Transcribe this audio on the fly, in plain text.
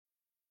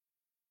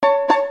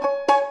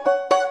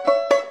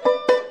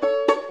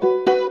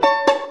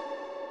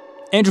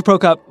Andrew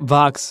Prokop,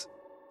 Vox,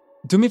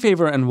 do me a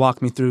favor and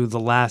walk me through the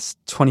last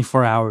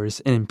 24 hours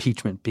in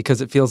impeachment,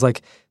 because it feels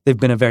like they've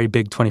been a very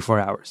big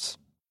 24 hours.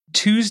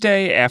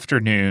 Tuesday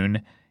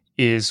afternoon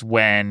is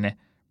when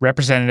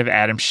Representative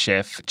Adam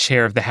Schiff,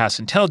 chair of the House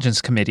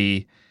Intelligence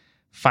Committee,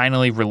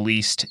 finally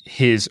released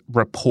his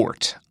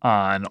report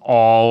on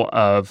all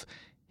of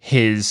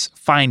his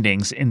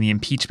findings in the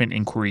impeachment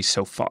inquiry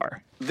so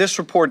far. This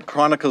report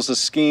chronicles a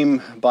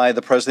scheme by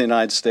the President of the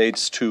United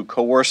States to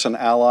coerce an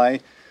ally,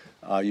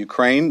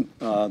 Ukraine,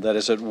 that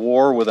is at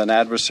war with an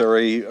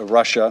adversary,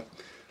 Russia,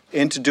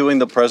 into doing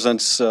the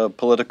president's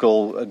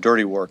political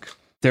dirty work.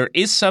 There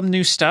is some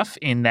new stuff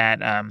in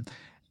that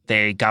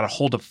they got a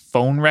hold of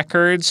phone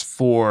records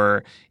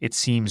for, it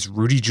seems,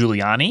 Rudy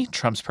Giuliani,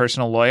 Trump's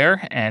personal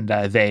lawyer, and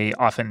they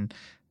often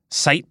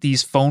cite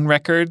these phone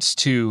records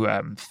to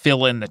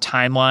fill in the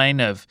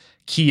timeline of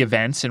key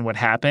events and what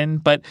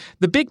happened. But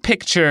the big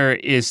picture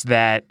is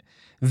that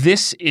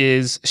this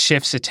is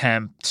Schiff's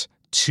attempt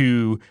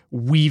to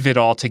weave it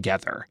all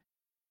together.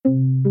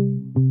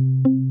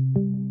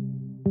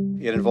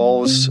 It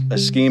involves a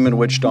scheme in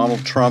which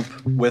Donald Trump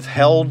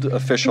withheld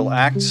official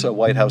acts, a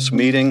White House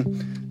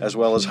meeting, as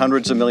well as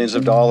hundreds of millions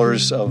of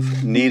dollars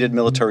of needed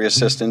military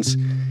assistance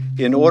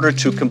in order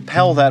to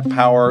compel that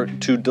power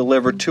to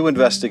deliver two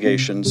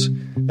investigations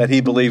that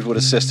he believed would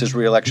assist his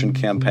reelection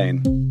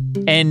campaign.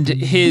 And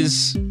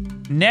his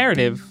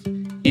narrative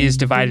is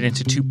divided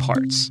into two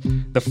parts.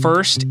 The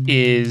first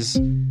is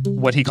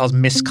what he calls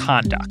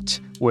misconduct,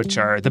 which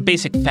are the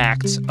basic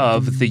facts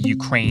of the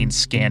Ukraine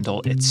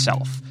scandal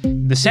itself.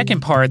 The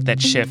second part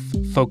that Schiff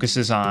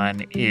focuses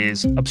on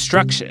is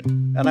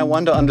obstruction. And I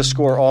wanted to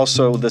underscore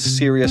also the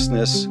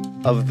seriousness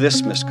of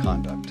this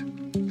misconduct.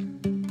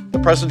 The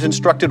president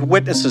instructed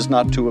witnesses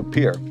not to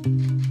appear.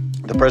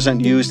 The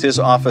president used his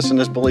office and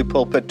his bully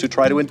pulpit to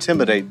try to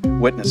intimidate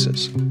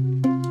witnesses.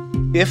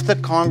 If the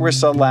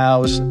Congress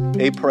allows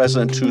a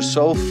president to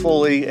so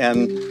fully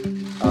and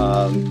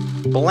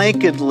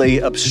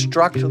blanketly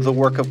obstruct the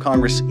work of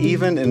Congress,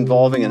 even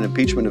involving an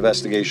impeachment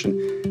investigation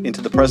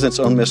into the president's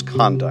own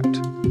misconduct,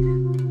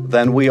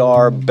 then we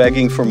are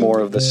begging for more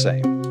of the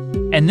same.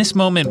 And this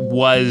moment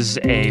was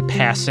a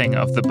passing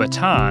of the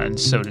baton,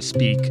 so to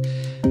speak,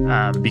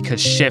 because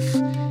Schiff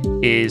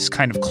is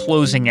kind of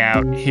closing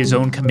out his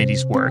own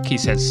committee's work. He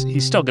says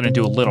he's still going to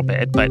do a little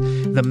bit, but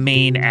the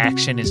main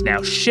action is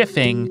now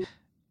shifting.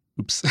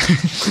 Oops.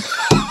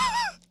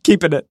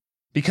 Keeping it.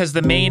 Because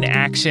the main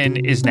action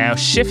is now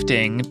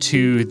shifting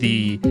to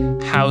the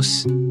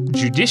House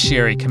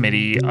Judiciary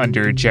Committee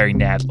under Jerry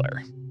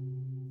Nadler.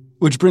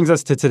 Which brings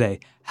us to today.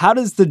 How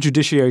does the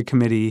Judiciary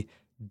Committee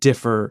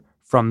differ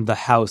from the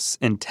House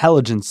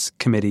Intelligence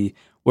Committee,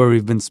 where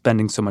we've been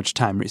spending so much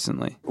time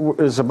recently?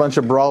 There's a bunch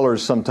of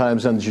brawlers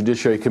sometimes on the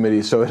Judiciary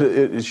Committee, so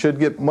it should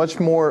get much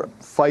more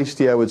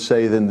feisty, I would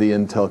say, than the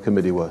Intel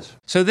Committee was.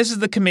 So this is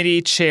the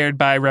committee chaired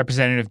by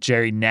Representative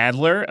Jerry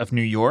Nadler of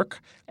New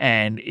York,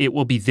 and it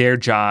will be their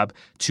job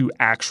to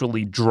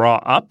actually draw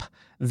up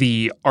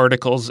the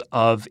articles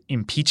of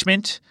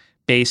impeachment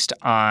based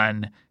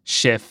on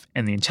Schiff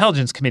and the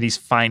Intelligence Committee's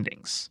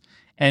findings.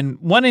 And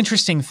one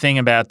interesting thing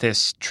about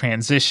this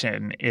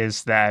transition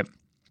is that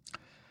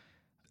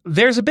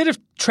there's a bit of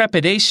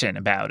trepidation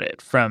about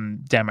it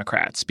from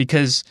Democrats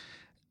because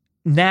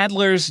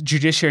Nadler's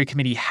Judiciary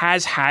Committee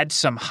has had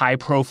some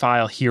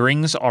high-profile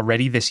hearings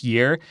already this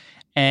year,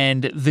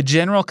 and the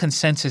general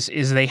consensus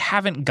is they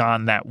haven't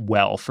gone that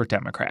well for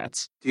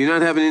Democrats. Do you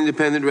not have an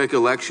independent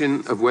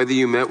recollection of whether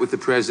you met with the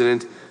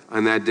president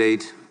on that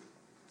date?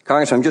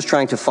 Congressman, I'm just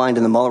trying to find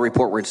in the Mueller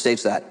report where it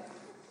states that.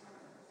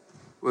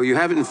 Well, you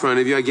have it in front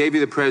of you. I gave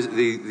you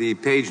the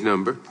page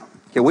number.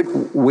 Okay,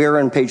 where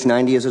on page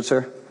 90 is it,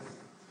 sir?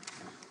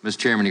 Mr.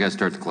 Chairman, you got to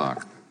start the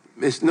clock.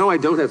 No, I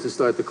don't have to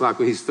start the clock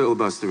when he's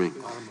filibustering.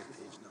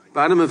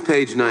 Bottom of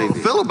page 90.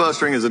 Well,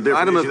 filibustering is a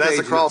different issue. That's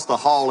across the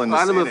hall in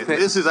the Senate.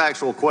 This is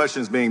actual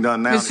questions being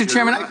done now. Mr.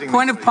 Chairman,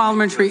 point of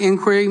parliamentary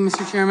inquiry,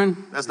 Mr.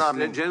 Chairman. That's not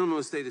the gentleman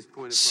will state his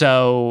point.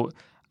 So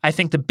I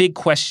think the big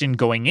question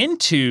going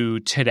into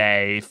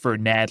today for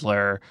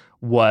Nadler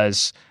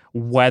was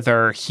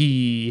whether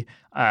he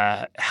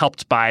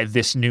helped by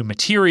this new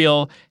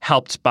material,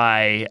 helped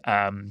by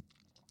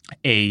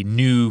a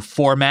new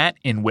format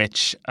in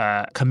which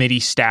committee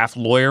staff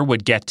lawyer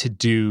would get to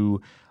do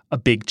a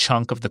big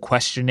chunk of the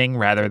questioning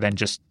rather than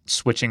just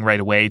switching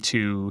right away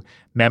to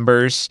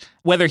members,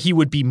 whether he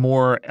would be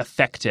more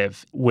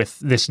effective with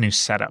this new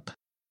setup.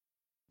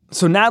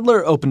 So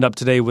Nadler opened up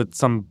today with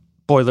some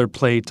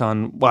boilerplate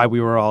on why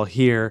we were all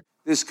here.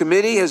 This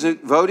committee has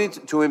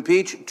voted to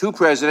impeach two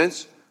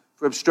presidents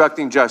for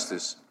obstructing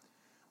justice.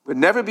 But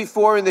never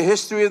before in the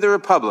history of the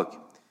Republic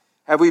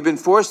have we been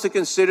forced to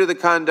consider the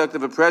conduct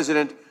of a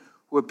president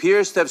who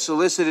appears to have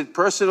solicited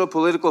personal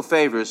political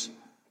favors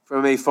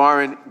from a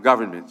foreign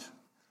government.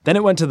 Then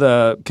it went to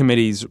the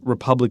committee's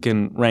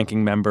Republican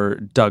ranking member,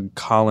 Doug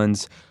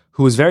Collins,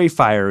 who was very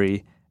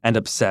fiery and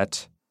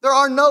upset. There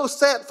are no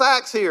set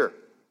facts here.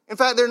 In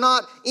fact, there's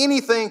not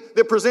anything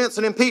that presents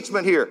an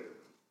impeachment here.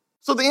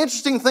 So the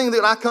interesting thing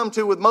that I come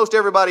to with most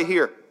everybody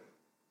here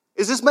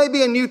is this may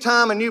be a new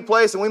time, a new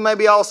place, and we may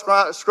be all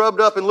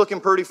scrubbed up and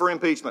looking pretty for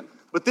impeachment.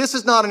 But this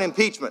is not an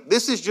impeachment.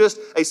 This is just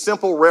a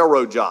simple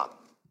railroad job.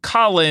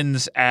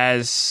 Collins,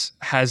 as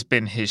has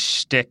been his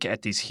shtick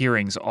at these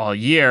hearings all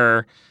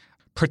year,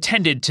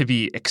 pretended to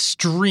be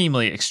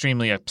extremely,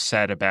 extremely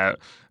upset about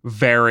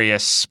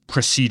various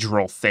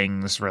procedural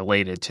things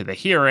related to the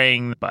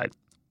hearing, but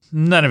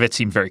none of it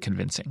seemed very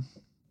convincing.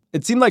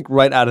 It seemed like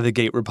right out of the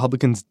gate,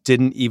 Republicans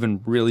didn't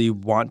even really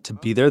want to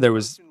be there. There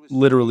was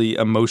literally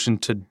a motion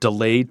to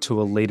delay to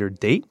a later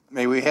date.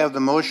 May we have the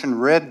motion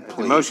read,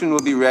 please? The motion will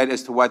be read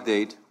as to what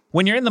date?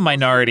 When you're in the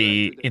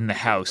minority in the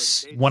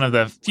House, one of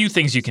the few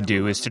things you can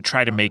do is to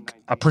try to make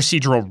a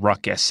procedural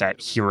ruckus at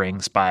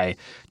hearings by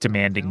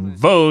demanding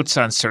votes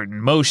on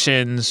certain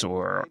motions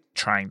or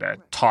trying to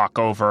talk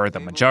over the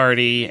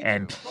majority.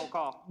 And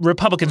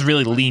Republicans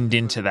really leaned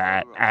into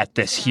that at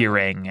this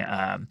hearing.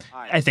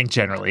 I think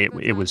generally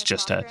it was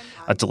just a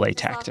delay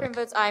tactic. Lofgren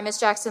votes aye. Ms.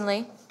 Jackson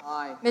Lee.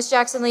 Aye. Ms.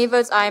 Jackson Lee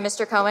votes aye.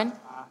 Mr. Cohen.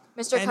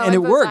 And it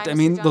worked. I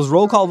mean, those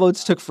roll call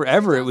votes took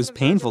forever. It was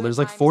painful. There's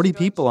like 40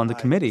 people on the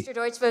committee. Mr.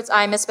 Deutsch votes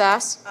aye. Ms.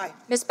 Bass. Aye.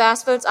 Ms.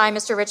 Bass votes aye.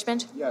 Mr.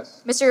 Richmond.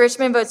 Yes. Mr.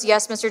 Richmond votes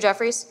yes. Mr.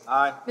 Jeffries.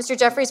 Aye. Mr.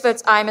 Jeffries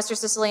votes aye. Mr.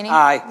 Cicilline.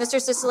 Aye. Mr.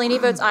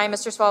 Cicilline votes aye.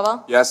 Mr.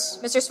 Swalwell. Yes.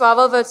 Mr.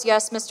 Swalwell votes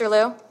yes. Mr.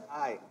 Liu.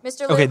 Aye.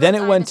 Mr. Liu Okay, then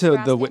votes it aye. went Mr. to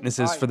the Raskin.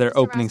 witnesses for their Mr.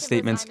 opening Raskin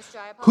statements. votes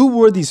aye. Mr. Who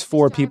were these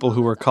four people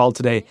who were called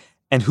today,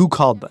 and who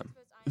called them?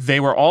 They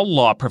were all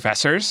law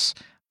professors.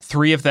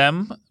 3 of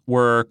them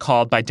were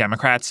called by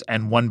Democrats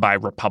and 1 by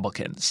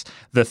Republicans.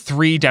 The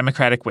 3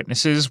 Democratic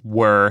witnesses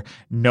were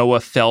Noah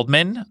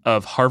Feldman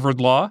of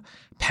Harvard Law,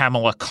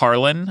 Pamela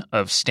Karlan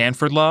of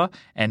Stanford Law,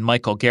 and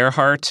Michael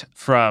Gerhardt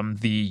from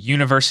the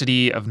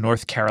University of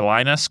North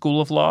Carolina School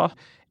of Law.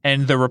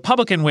 And the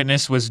Republican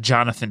witness was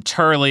Jonathan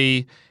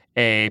Turley,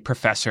 a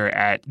professor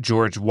at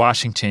George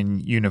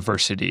Washington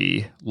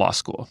University Law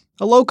School.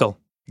 A local.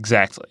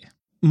 Exactly.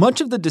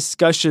 Much of the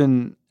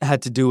discussion had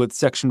to do with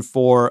Section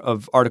 4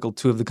 of Article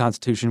 2 of the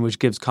Constitution, which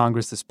gives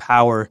Congress this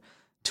power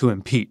to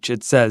impeach.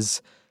 It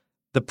says,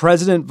 "The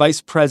President, Vice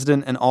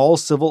President, and all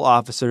civil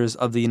officers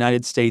of the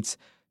United States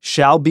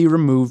shall be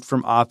removed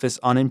from office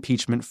on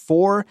impeachment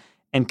for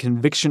and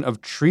conviction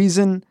of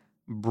treason,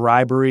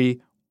 bribery,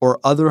 or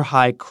other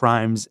high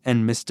crimes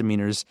and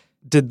misdemeanors."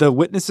 Did the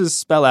witnesses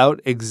spell out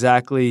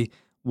exactly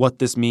what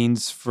this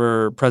means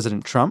for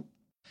President Trump?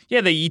 Yeah,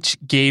 they each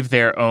gave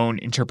their own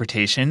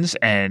interpretations,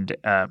 and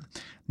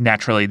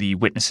naturally the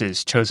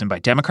witnesses chosen by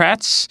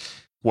Democrats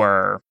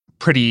were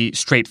pretty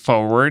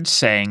straightforward,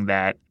 saying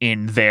that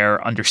in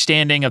their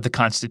understanding of the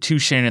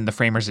Constitution and the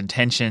framers'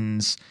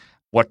 intentions,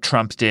 what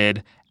Trump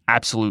did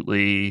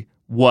absolutely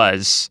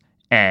was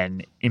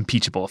an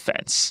impeachable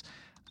offense.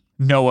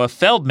 Noah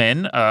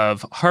Feldman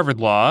of Harvard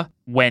Law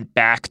went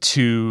back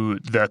to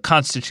the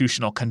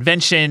Constitutional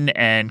Convention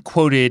and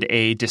quoted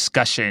a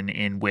discussion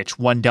in which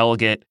one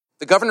delegate,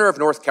 the governor of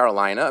North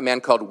Carolina, a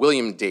man called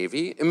William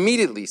Davey,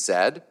 immediately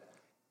said,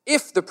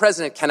 if the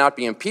president cannot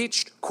be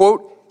impeached,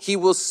 quote, he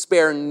will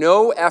spare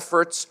no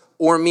efforts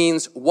or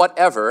means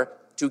whatever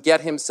to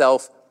get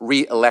himself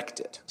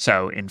reelected.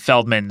 So in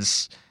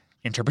Feldman's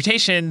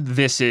interpretation,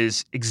 this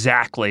is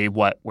exactly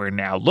what we're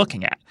now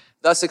looking at.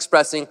 Thus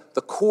expressing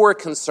the core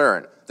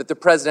concern that the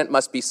president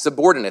must be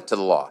subordinate to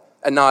the law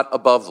and not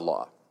above the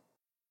law.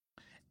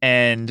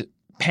 And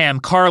Pam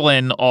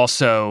Karlan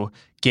also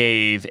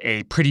gave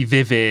a pretty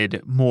vivid,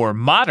 more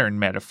modern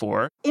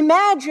metaphor.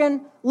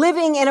 Imagine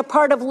living in a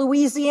part of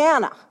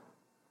Louisiana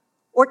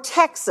or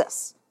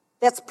Texas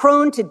that's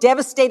prone to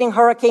devastating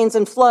hurricanes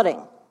and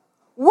flooding.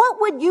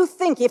 What would you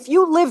think if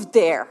you lived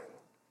there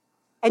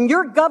and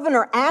your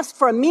governor asked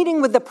for a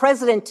meeting with the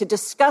president to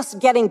discuss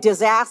getting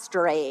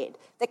disaster aid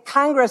that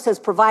Congress has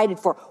provided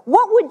for?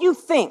 What would you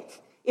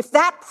think if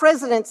that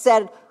president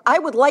said, I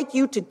would like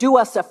you to do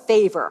us a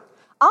favor?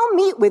 I'll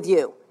meet with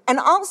you. And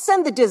I'll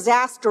send the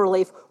disaster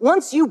relief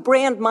once you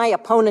brand my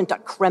opponent a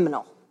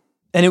criminal.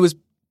 And it was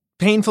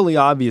painfully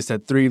obvious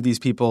that 3 of these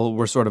people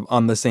were sort of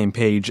on the same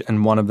page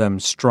and one of them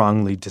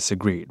strongly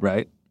disagreed,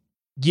 right?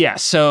 Yeah,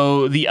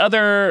 so the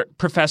other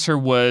professor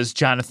was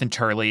Jonathan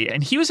Turley,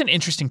 and he was an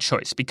interesting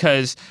choice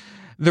because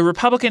the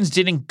Republicans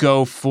didn't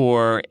go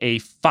for a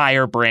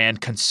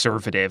firebrand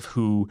conservative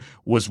who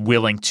was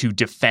willing to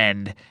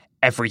defend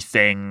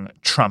everything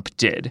Trump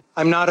did.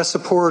 I'm not a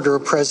supporter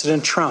of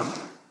President Trump.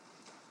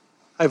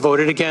 I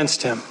voted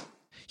against him.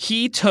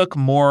 He took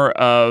more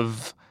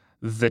of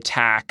the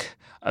tack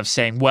of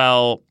saying,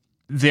 well,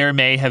 there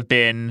may have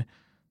been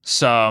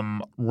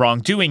some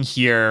wrongdoing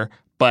here,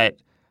 but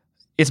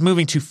it's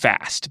moving too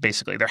fast,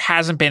 basically. There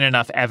hasn't been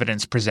enough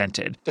evidence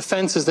presented.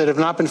 Defenses that have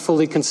not been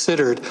fully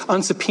considered,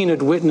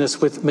 unsubpoenaed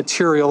witness with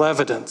material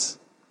evidence.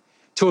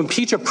 To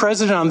impeach a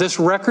president on this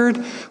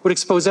record would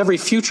expose every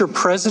future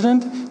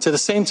president to the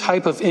same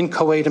type of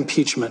inchoate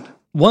impeachment.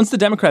 Once the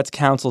Democrats'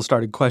 counsel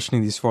started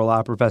questioning these 4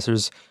 law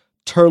professors,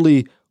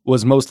 Turley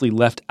was mostly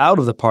left out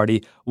of the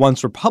party.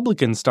 Once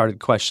Republicans started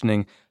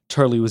questioning,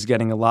 Turley was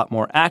getting a lot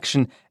more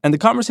action, and the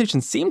conversation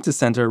seemed to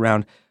center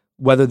around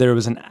whether there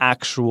was an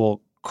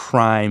actual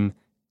crime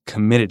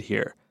committed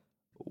here.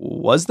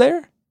 Was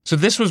there? So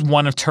this was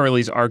one of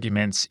Turley's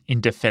arguments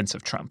in defense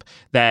of Trump,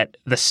 that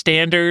the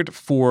standard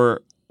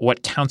for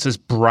what counts as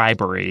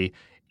bribery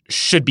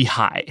should be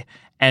high,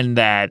 and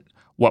that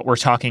what we're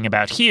talking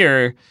about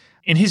here,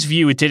 in his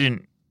view, it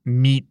didn't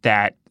meet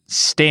that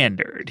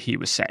standard, he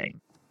was saying.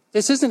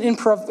 This isn't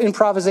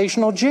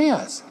improvisational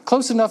jazz.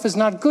 Close enough is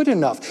not good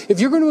enough. If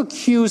you're going to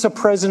accuse a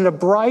president of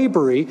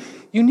bribery,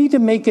 you need to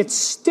make it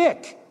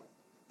stick,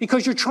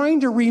 because you're trying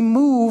to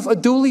remove a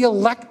duly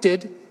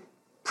elected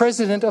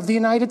president of the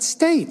United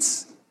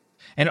States.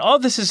 And all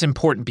this is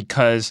important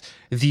because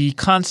the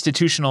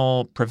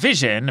constitutional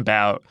provision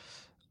about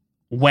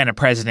when a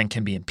president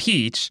can be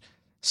impeached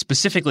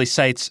specifically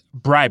cites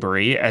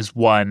bribery as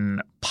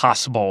one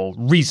possible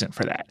reason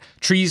for that.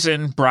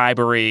 Treason,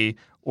 bribery,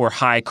 or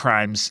high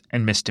crimes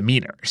and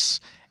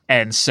misdemeanors.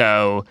 And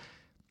so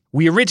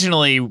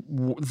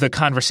the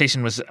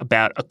conversation was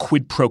about a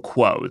quid pro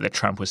quo that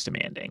Trump was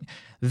demanding.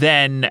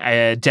 Then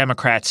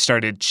Democrats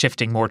started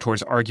shifting more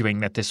towards arguing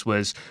that this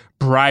was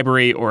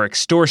bribery or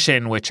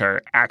extortion, which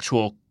are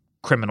actual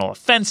criminal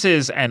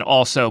offenses and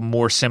also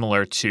more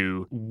similar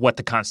to what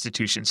the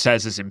Constitution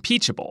says is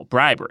impeachable,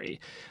 bribery.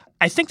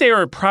 I think they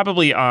were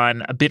probably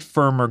on a bit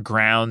firmer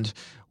ground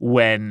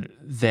when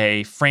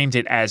they framed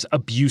it as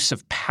abuse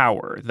of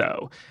power,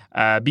 though,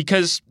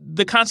 because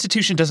the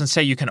Constitution doesn't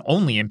say you can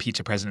only impeach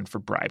a president for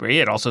bribery.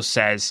 It also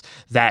says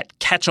that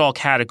catch-all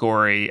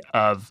category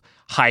of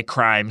high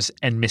crimes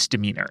and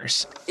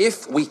misdemeanors.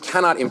 If we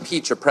cannot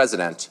impeach a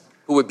president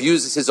who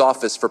abuses his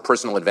office for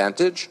personal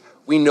advantage,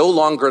 we no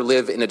longer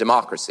live in a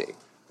democracy.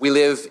 We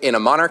live in a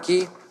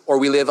monarchy, or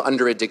we live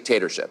under a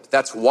dictatorship.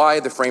 That's why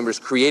the framers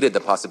created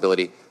the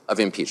possibility of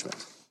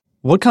impeachment.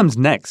 What comes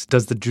next?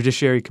 Does the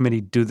Judiciary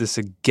Committee do this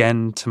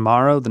again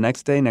tomorrow, the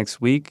next day, next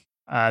week?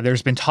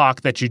 There's been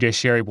talk that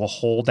Judiciary will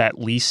hold at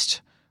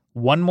least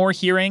one more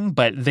hearing,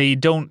 but they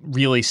don't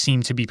really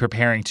seem to be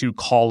preparing to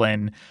call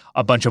in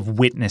a bunch of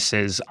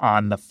witnesses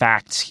on the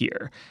facts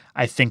here.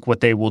 I think what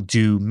they will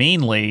do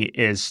mainly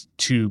is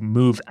to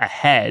move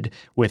ahead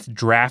with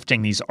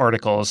drafting these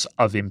articles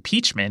of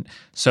impeachment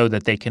so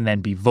that they can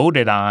then be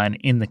voted on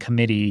in the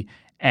committee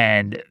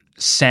and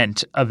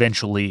sent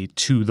eventually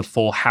to the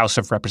full House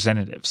of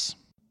Representatives.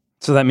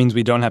 So that means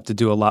we don't have to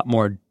do a lot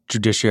more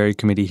Judiciary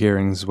Committee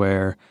hearings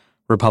where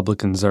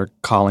Republicans are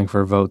calling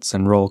for votes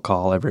and roll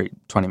call every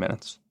 20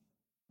 minutes.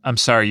 I'm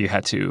sorry you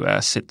had to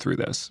sit through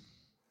those.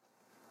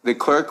 The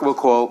clerk will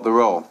call the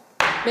roll.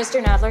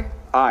 Mr. Nadler?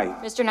 Aye.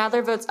 Mr.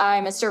 Nadler votes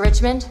aye. Mr.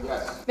 Richmond?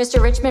 Yes.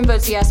 Mr. Richmond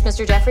votes yes.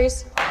 Mr.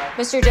 Jeffries? Aye.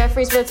 Mr.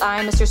 Jeffries votes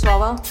aye. Mr.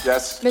 Swalwell?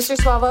 Yes. Mr.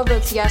 Swalwell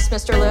votes yes.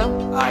 Mr.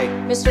 Liu? Aye.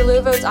 Mr.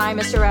 Liu votes aye.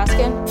 Mr.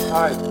 Raskin?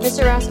 Aye.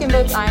 Mr. Raskin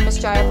votes aye. Ms.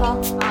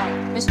 Jayapal?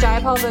 Aye. Ms.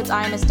 Jayapal votes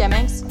aye. Ms.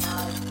 Demings?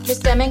 Aye. Ms.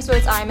 Demings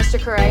votes aye.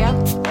 Mr. Correa?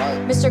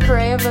 Aye. Mr.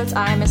 Correa votes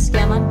aye. Ms.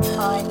 Scanlon?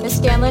 Aye. Ms.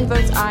 Scanlon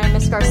votes aye.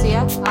 Ms.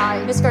 Garcia?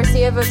 Aye. Ms.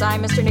 Garcia votes aye.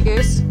 Mr.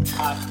 Neguse?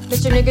 Aye.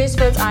 Mr. Neguse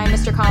votes aye.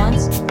 Mr.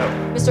 Collins? No.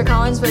 Mr.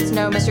 Collins votes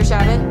no. Mr.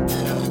 Shabbat?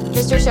 No.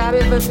 Mr.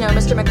 Shabbat votes no.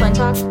 Mr.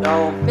 McClintock?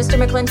 No. Mr.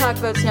 McClintock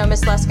votes no.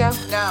 Ms. Lesko?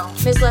 No.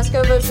 Ms.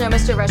 Lesko votes no.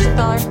 Mr.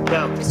 Reschenthaler?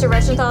 No. Mr.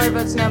 Reschenthaler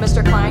votes no.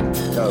 Mr. Klein?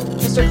 No.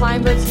 Mr.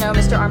 Klein votes no.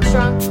 Mr.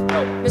 Armstrong?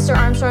 No. Mr.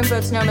 Armstrong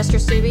votes no. Mr.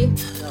 Stubbe?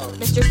 No.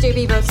 Mr.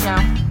 Stubbe votes no.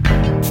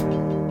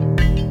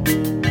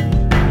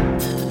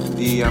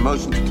 The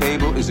motion to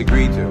table is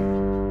agreed to.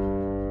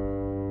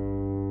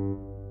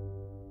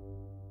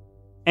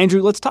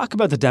 Andrew, let's talk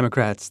about the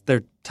Democrats,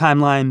 their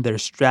timeline, their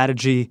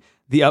strategy,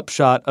 the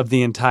upshot of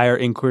the entire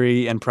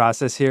inquiry and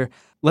process here.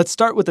 Let's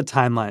start with the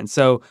timeline.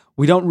 So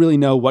we don't really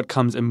know what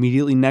comes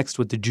immediately next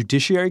with the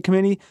Judiciary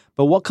Committee,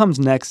 but what comes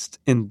next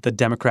in the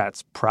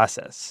Democrats'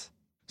 process?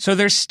 So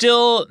there's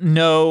still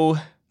no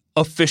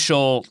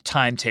official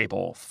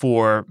timetable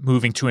for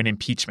moving to an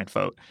impeachment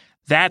vote.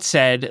 That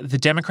said, the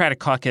Democratic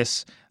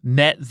caucus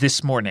met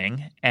this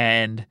morning,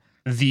 and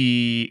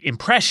the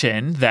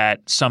impression that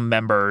some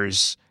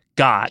members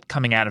got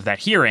coming out of that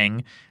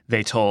hearing,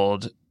 they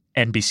told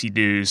NBC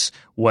News,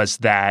 was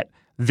that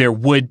there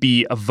would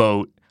be a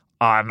vote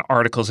on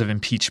articles of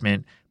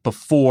impeachment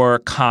before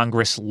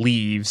Congress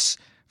leaves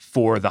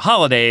for the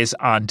holidays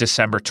on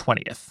December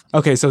 20th.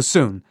 Okay, so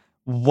soon.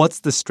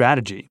 What's the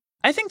strategy?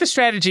 I think the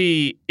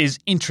strategy is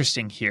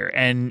interesting here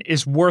and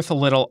is worth a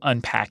little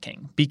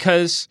unpacking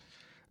because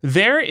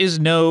there is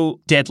no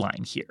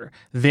deadline here.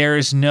 There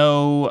is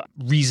no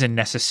reason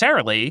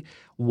necessarily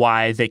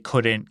why they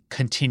couldn't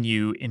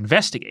continue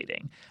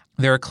investigating.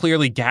 There are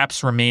clearly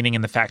gaps remaining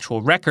in the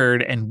factual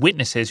record and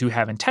witnesses who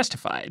haven't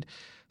testified.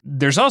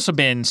 There's also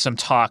been some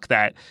talk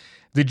that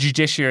the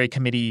Judiciary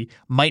Committee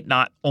might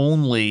not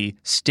only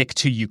stick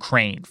to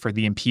Ukraine for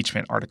the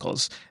impeachment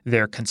articles.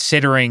 They're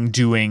considering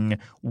doing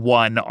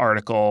one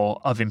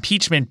article of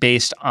impeachment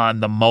based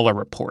on the Mueller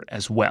report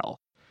as well.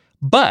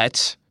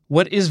 But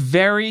what is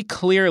very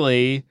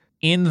clearly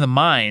in the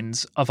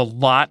minds of a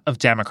lot of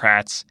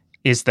Democrats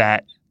is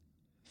that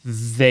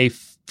they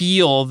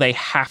feel they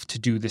have to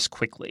do this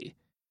quickly.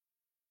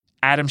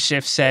 Adam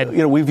Schiff said,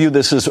 we view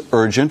this as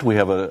urgent. We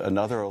have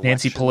another election.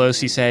 Nancy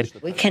Pelosi said,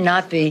 we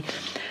cannot be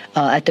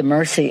at the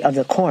mercy of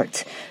the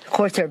courts.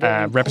 Courts are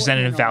very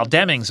Representative Val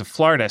Demings of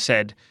Florida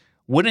said,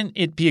 wouldn't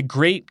it be a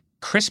great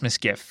Christmas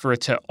gift for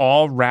it to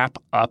all wrap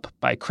up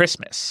by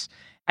Christmas?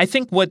 I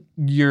think what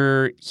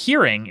you're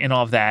hearing in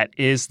all of that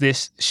is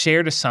this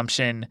shared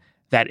assumption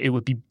that it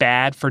would be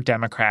bad for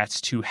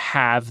Democrats to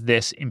have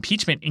this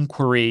impeachment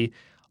inquiry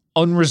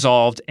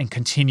unresolved and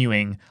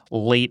continuing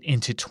late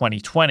into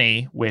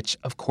 2020, which,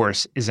 of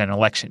course, is an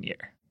election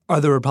year. Are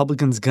the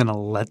Republicans going to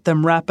let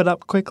them wrap it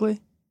up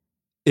quickly?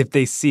 If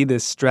they see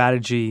this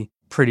strategy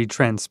pretty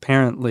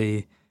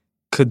transparently,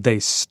 could they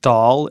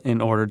stall in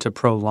order to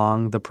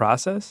prolong the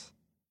process?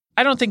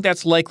 I don't think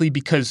that's likely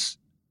because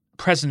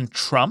President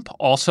Trump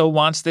also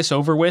wants this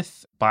over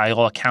with. By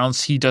all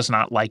accounts, he does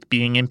not like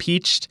being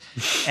impeached,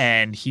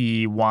 and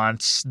he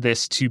wants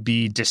this to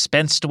be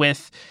dispensed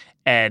with.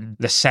 And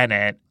the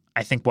Senate,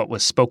 I think what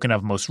was spoken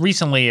of most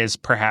recently is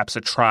perhaps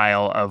a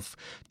trial of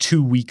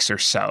 2 weeks or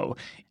so.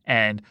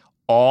 And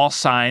all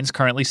signs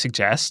currently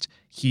suggest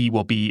he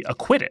will be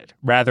acquitted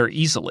rather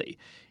easily.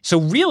 So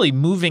really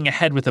moving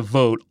ahead with a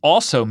vote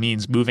also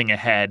means moving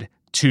ahead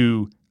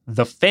to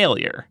the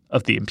failure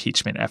of the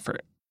impeachment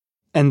effort.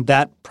 And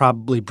that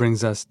probably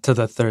brings us to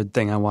the third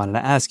thing I wanted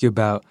to ask you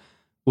about,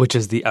 which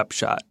is the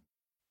upshot.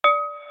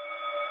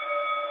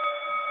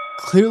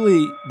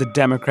 Clearly, the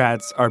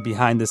Democrats are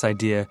behind this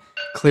idea.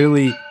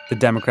 Clearly, the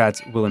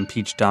Democrats will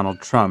impeach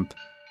Donald Trump.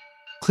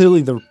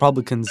 Clearly, the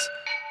Republicans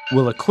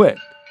will acquit.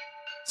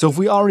 So if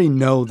we already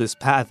know this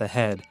path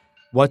ahead,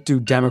 what do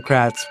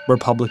Democrats,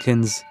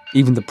 Republicans,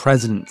 even the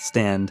president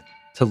stand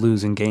to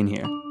lose and gain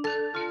here?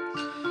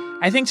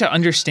 I think to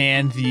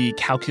understand the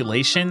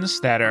calculations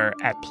that are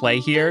at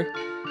play here,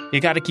 you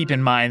got to keep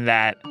in mind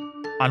that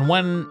on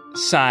one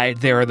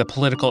side, there are the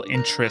political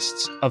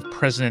interests of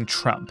President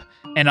Trump.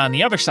 And on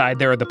the other side,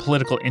 there are the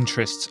political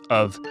interests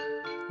of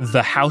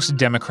the House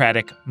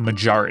Democratic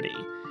majority.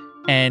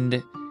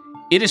 And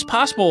it is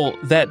possible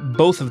that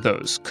both of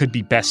those could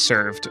be best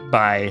served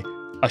by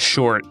a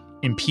short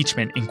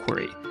impeachment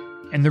inquiry.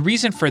 And the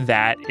reason for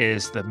that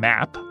is the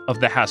map of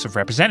the House of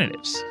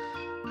Representatives.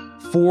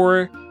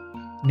 For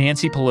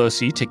Nancy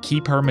Pelosi to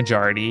keep her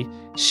majority,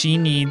 she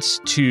needs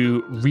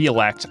to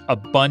reelect a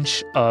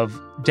bunch of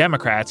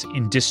Democrats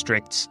in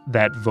districts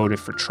that voted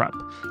for Trump.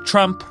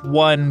 Trump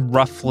won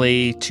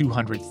roughly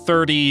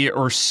 230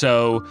 or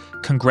so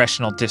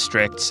congressional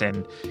districts,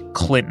 and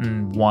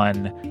Clinton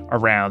won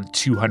around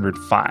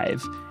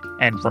 205.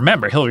 And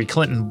remember, Hillary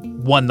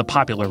Clinton won the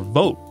popular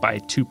vote by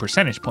 2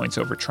 percentage points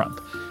over Trump.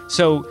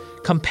 So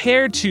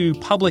compared to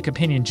public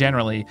opinion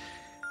generally,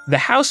 the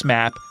House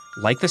map,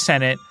 like the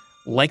Senate,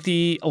 like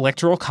the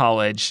Electoral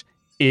College,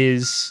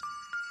 is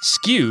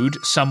skewed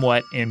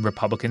somewhat in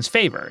Republicans'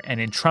 favor and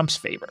in Trump's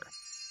favor.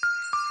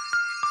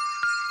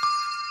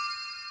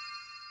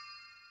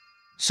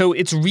 So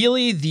it's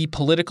really the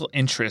political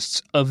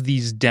interests of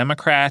these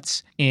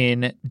Democrats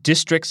in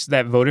districts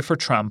that voted for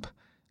Trump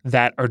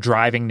that are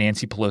driving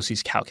Nancy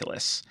Pelosi's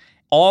calculus.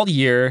 All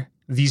year,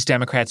 these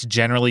Democrats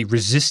generally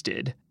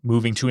resisted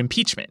moving to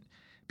impeachment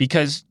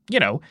because,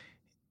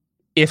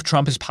 if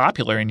Trump is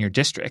popular in your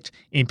district,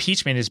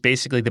 impeachment is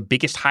basically the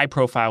biggest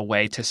high-profile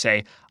way to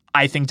say,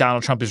 I think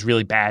Donald Trump is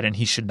really bad and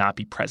he should not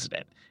be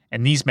president.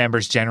 And these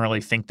members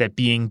generally think that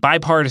being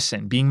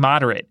bipartisan, being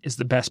moderate, is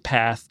the best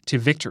path to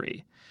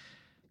victory.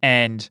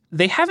 And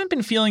they haven't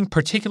been feeling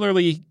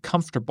particularly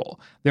comfortable.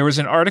 There was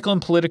an article in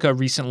Politico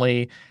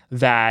recently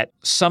that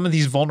some of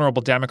these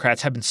vulnerable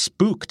Democrats have been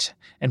spooked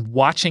and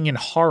watching in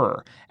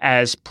horror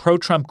as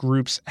pro-Trump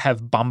groups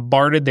have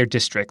bombarded their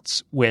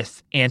districts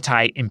with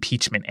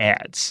anti-impeachment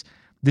ads.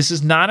 This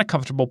is not a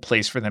comfortable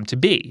place for them to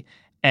be.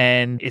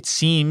 And it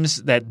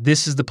seems that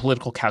this is the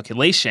political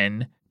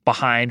calculation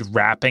behind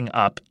wrapping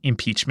up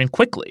impeachment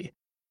quickly.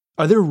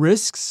 Are there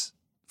risks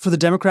for the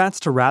Democrats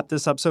to wrap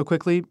this up so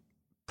quickly?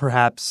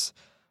 Perhaps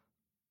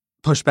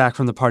pushback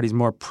from the party's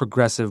more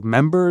progressive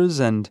members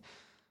and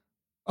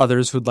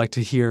others who'd like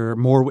to hear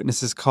more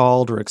witnesses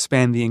called or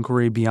expand the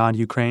inquiry beyond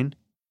Ukraine?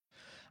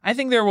 I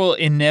think there will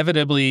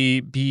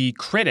inevitably be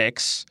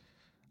critics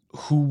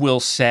who will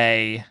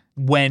say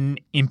when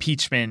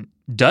impeachment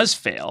does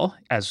fail,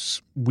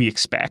 as we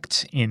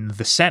expect in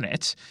the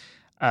Senate,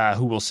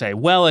 who will say,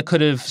 well, it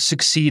could have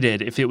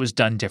succeeded if it was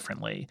done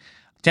differently.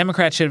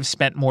 Democrats should have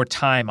spent more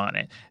time on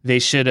it. They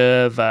should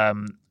have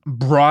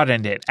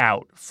broadened it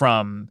out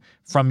from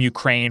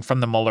Ukraine, from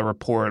the Mueller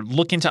report,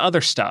 look into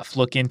other stuff,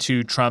 look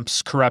into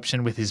Trump's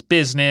corruption with his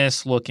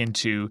business, look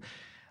into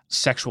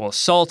sexual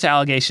assault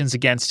allegations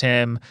against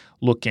him,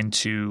 look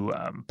into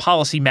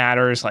policy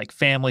matters like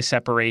family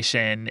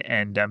separation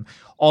and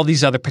all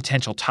these other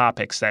potential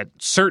topics that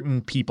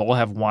certain people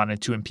have wanted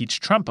to impeach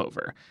Trump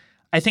over.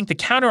 I think the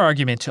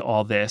counterargument to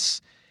all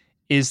this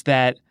is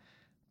that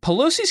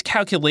Pelosi's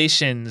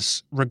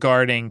calculations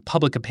regarding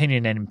public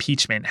opinion and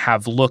impeachment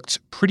have looked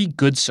pretty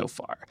good so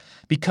far,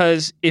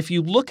 because if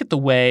you look at the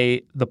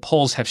way the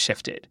polls have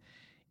shifted,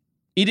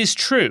 it is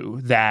true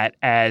that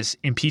as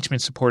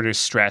impeachment supporters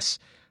stress,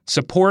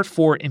 support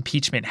for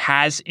impeachment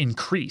has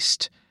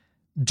increased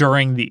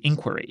during the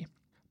inquiry,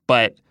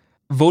 but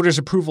voters'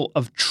 approval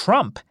of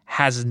Trump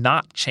has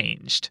not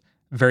changed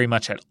very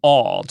much at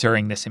all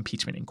during this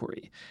impeachment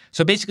inquiry.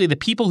 So basically, the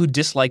people who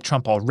dislike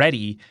Trump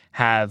already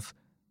have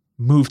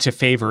moved to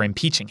favor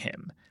impeaching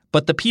him.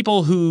 But the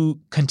people who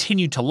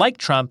continue to like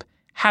Trump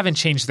haven't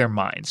changed their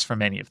minds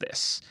from any of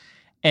this.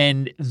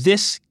 And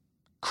this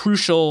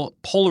crucial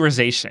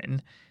polarization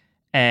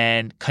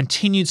and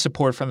continued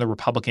support from the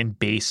Republican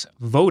base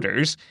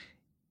voters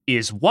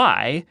is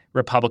why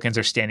Republicans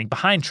are standing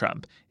behind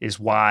Trump, is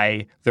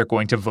why they're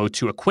going to vote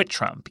to acquit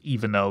Trump,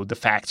 even though the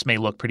facts may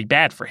look pretty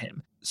bad for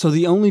him. So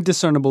the only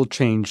discernible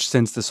change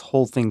since this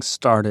whole thing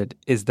started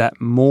is that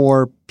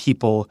more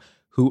people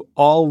who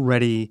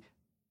already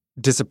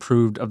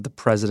disapproved of the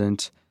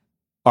president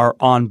are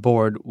on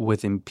board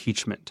with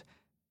impeachment.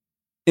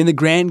 In the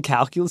grand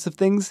calculus of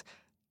things,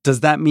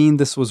 does that mean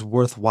this was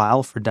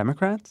worthwhile for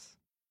Democrats?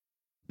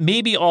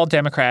 Maybe all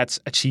Democrats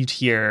achieved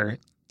here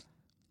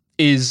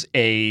is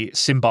a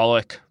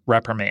symbolic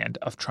reprimand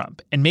of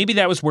Trump. And maybe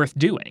that was worth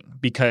doing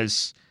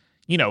because,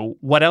 you know,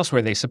 what else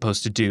were they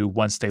supposed to do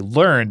once they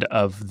learned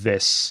of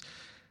this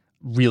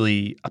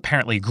really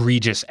apparently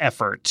egregious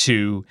effort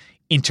to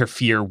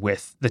interfere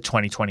with the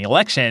 2020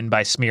 election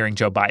by smearing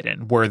Joe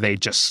Biden? Were they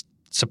just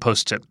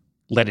supposed to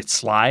let it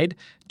slide,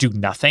 do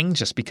nothing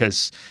just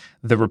because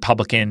the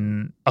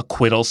Republican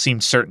acquittal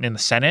seemed certain in the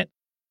Senate?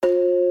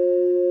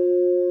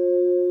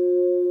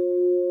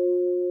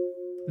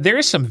 There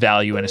is some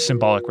value in a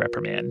symbolic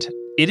reprimand.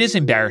 It is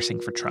embarrassing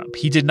for Trump.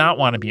 He did not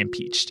want to be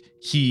impeached.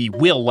 He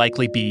will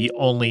likely be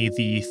only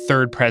the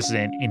third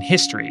president in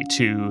history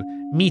to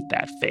meet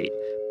that fate.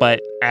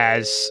 But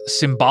as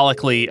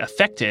symbolically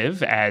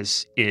effective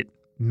as it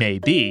may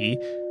be,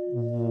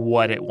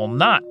 what it will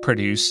not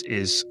produce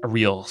is a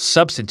real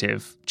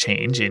substantive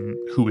change in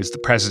who is the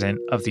president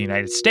of the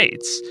United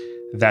States.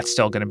 That's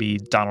still going to be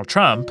Donald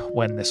Trump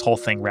when this whole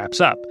thing wraps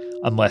up,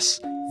 unless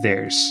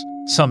there's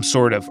some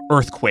sort of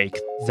earthquake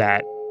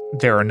that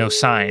there are no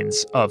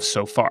signs of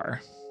so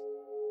far.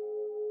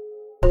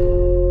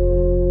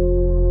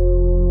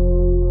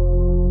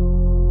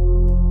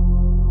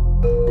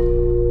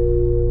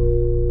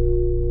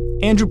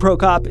 Andrew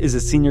Prokop is a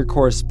senior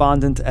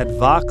correspondent at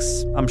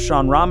Vox. I'm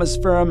Sean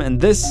Rameswaram,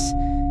 and this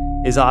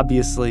is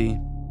obviously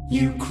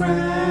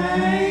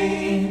Ukraine.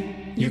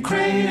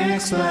 Ukraine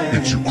Explained.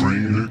 It's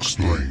Ukraine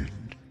Explained.